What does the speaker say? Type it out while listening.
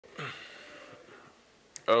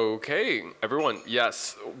Okay, everyone,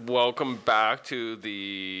 yes, welcome back to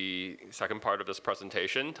the second part of this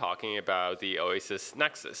presentation talking about the Oasis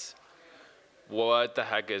Nexus. What the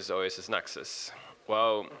heck is Oasis Nexus?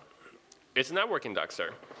 Well, it's a network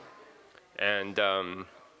indexer. And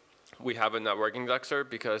we have a network indexer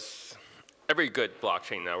because every good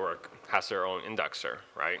blockchain network has their own indexer,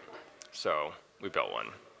 right? So we built one.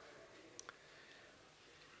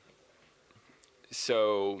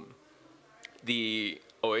 So the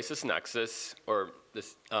Oasis Nexus, or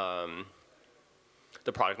this, the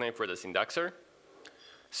product name for this indexer,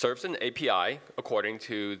 serves an API according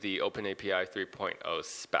to the OpenAPI 3.0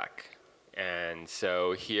 spec. And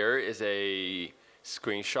so here is a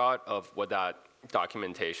screenshot of what that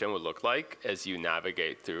documentation would look like as you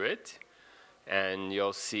navigate through it. And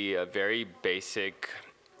you'll see a very basic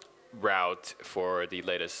route for the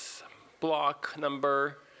latest block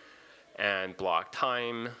number and block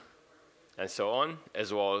time, and so on,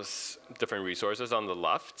 as well as different resources on the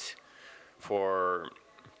left for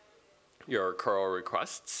your curl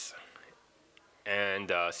requests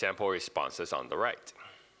and sample responses on the right.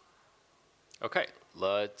 Okay,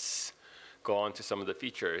 let's go on to some of the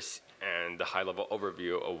features and the high-level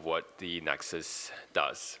overview of what the Nexus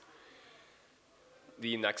does.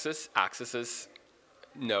 The Nexus accesses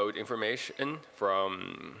node information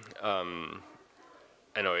from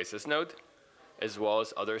an Oasis node, as well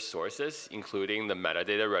as other sources, including the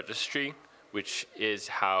metadata registry, which is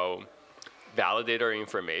how validator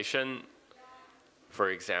information, for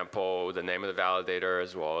example, the name of the validator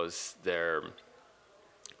as well as their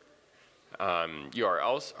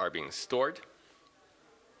URLs are being stored.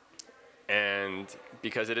 And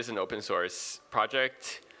because it is an open source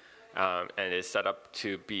project and is set up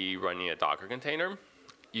to be running a Docker container,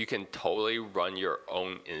 you can totally run your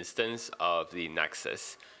own instance of the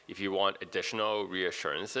Nexus if you want additional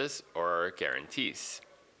reassurances or guarantees.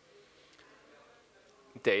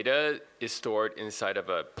 Data is stored inside of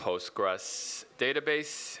a Postgres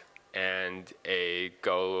database, and a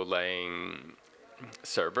Golang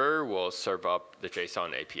server will serve up the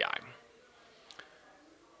JSON API.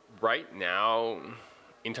 Right now,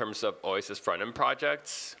 in terms of Oasis front-end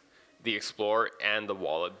projects, the Explorer and the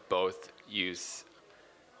wallet both use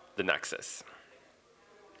the Nexus.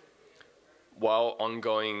 While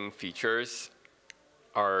ongoing features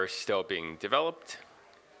are still being developed,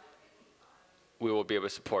 we will be able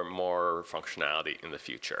to support more functionality in the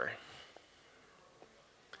future.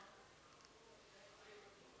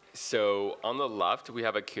 So on the left, we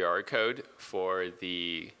have a QR code for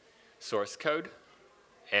the source code.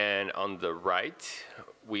 And on the right,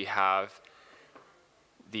 we have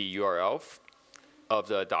the URL of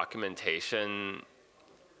the documentation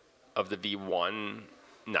of the V1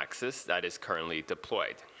 Nexus that is currently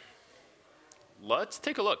deployed. Let's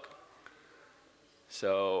take a look.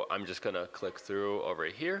 So I'm just going to click through over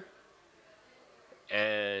here.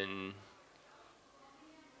 And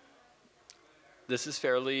this is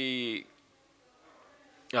fairly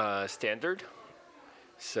standard.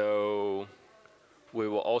 So we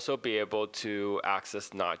will also be able to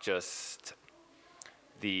access not just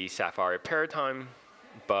the Sapphire paradigm,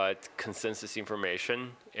 but consensus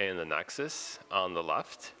information in the Nexus on the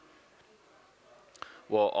left.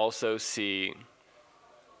 We'll also see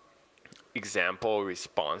example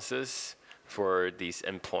responses for these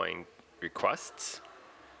endpoint requests.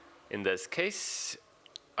 In this case,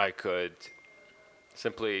 I could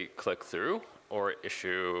simply click through or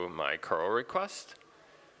issue my curl request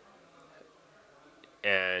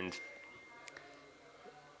and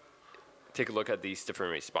take a look at these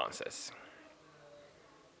different responses.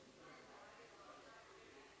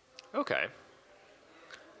 Okay,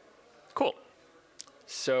 cool.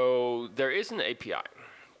 So there is an API,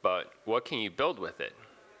 but what can you build with it?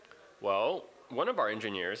 Well, one of our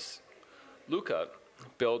engineers, Luca,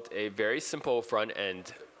 built a very simple front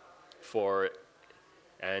end for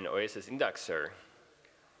an Oasis indexer,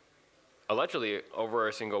 allegedly over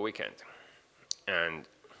a single weekend. And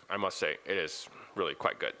I must say, it is really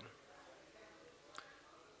quite good.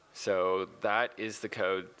 So that is the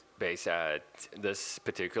code base at this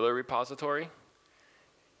particular repository,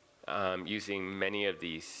 using many of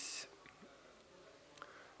these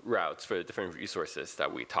routes for the different resources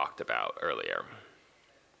that we talked about earlier.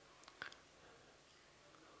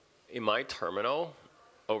 In my terminal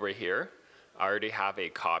over here, I already have a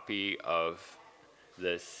copy of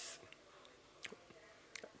this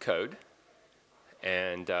code.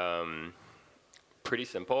 And pretty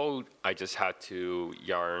simple. I just had to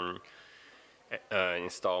yarn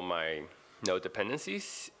install my node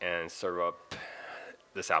dependencies and serve up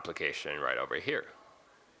this application right over here.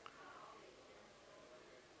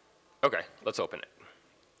 Okay, let's open it.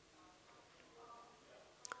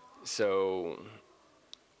 So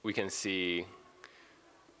we can see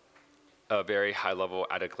a very high-level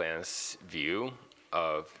at-a-glance view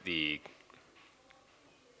of the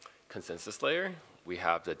consensus layer. We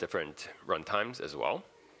have the different runtimes as well.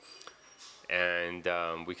 And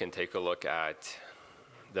we can take a look at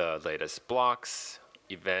the latest blocks,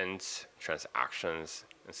 events, transactions,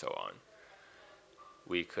 and so on.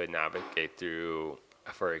 We could navigate through,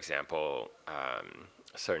 for example,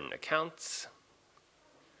 certain accounts,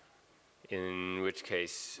 in which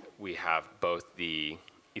case we have both the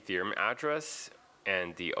Ethereum address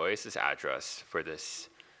and the Oasis address for this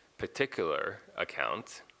particular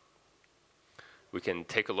account. We can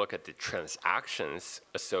take a look at the transactions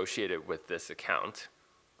associated with this account.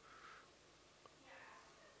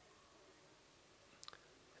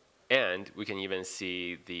 And we can even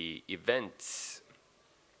see the events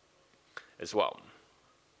as well.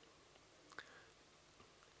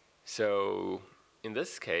 So in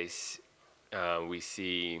this case, we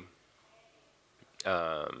see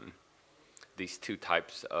these two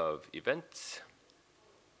types of events.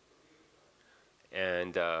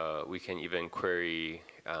 And we can even query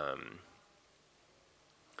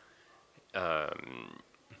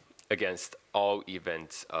against all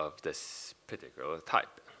events of this particular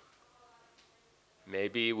type.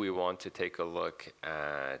 Maybe we want to take a look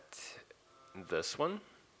at this one.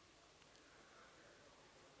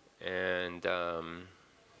 And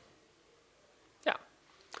yeah.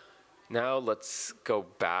 Now let's go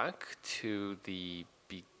back to the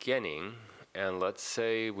beginning. And let's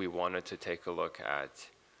say we wanted to take a look at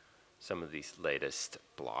some of these latest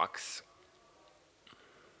blocks.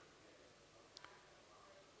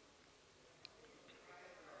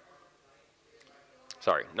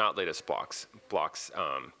 Sorry, not latest blocks, blocks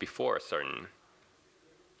before a certain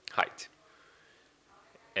height.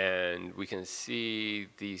 And we can see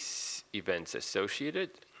these events associated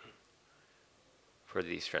for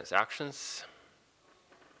these transactions.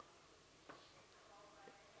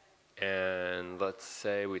 And let's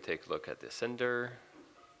say we take a look at the sender.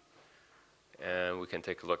 And we can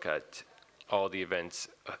take a look at all the events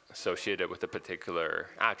associated with a particular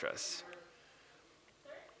address.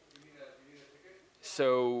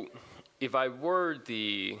 So if I were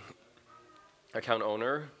the account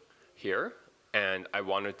owner here, and I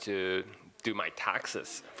wanted to do my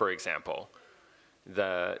taxes, for example,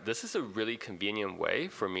 this is a really convenient way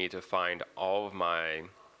for me to find all of my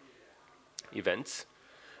events.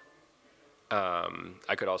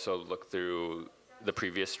 I could also look through the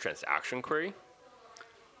previous transaction query.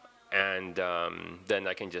 And then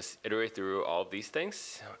I can just iterate through all of these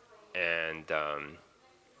things and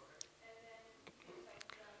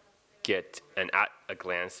get an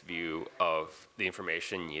at-a-glance view of the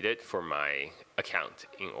information needed for my account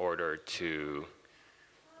in order to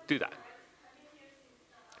do that.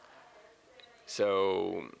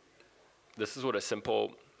 So this is what a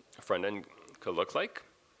simple front end could look like.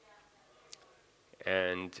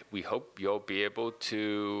 And we hope you'll be able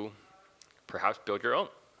to perhaps build your own.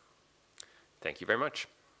 Thank you very much.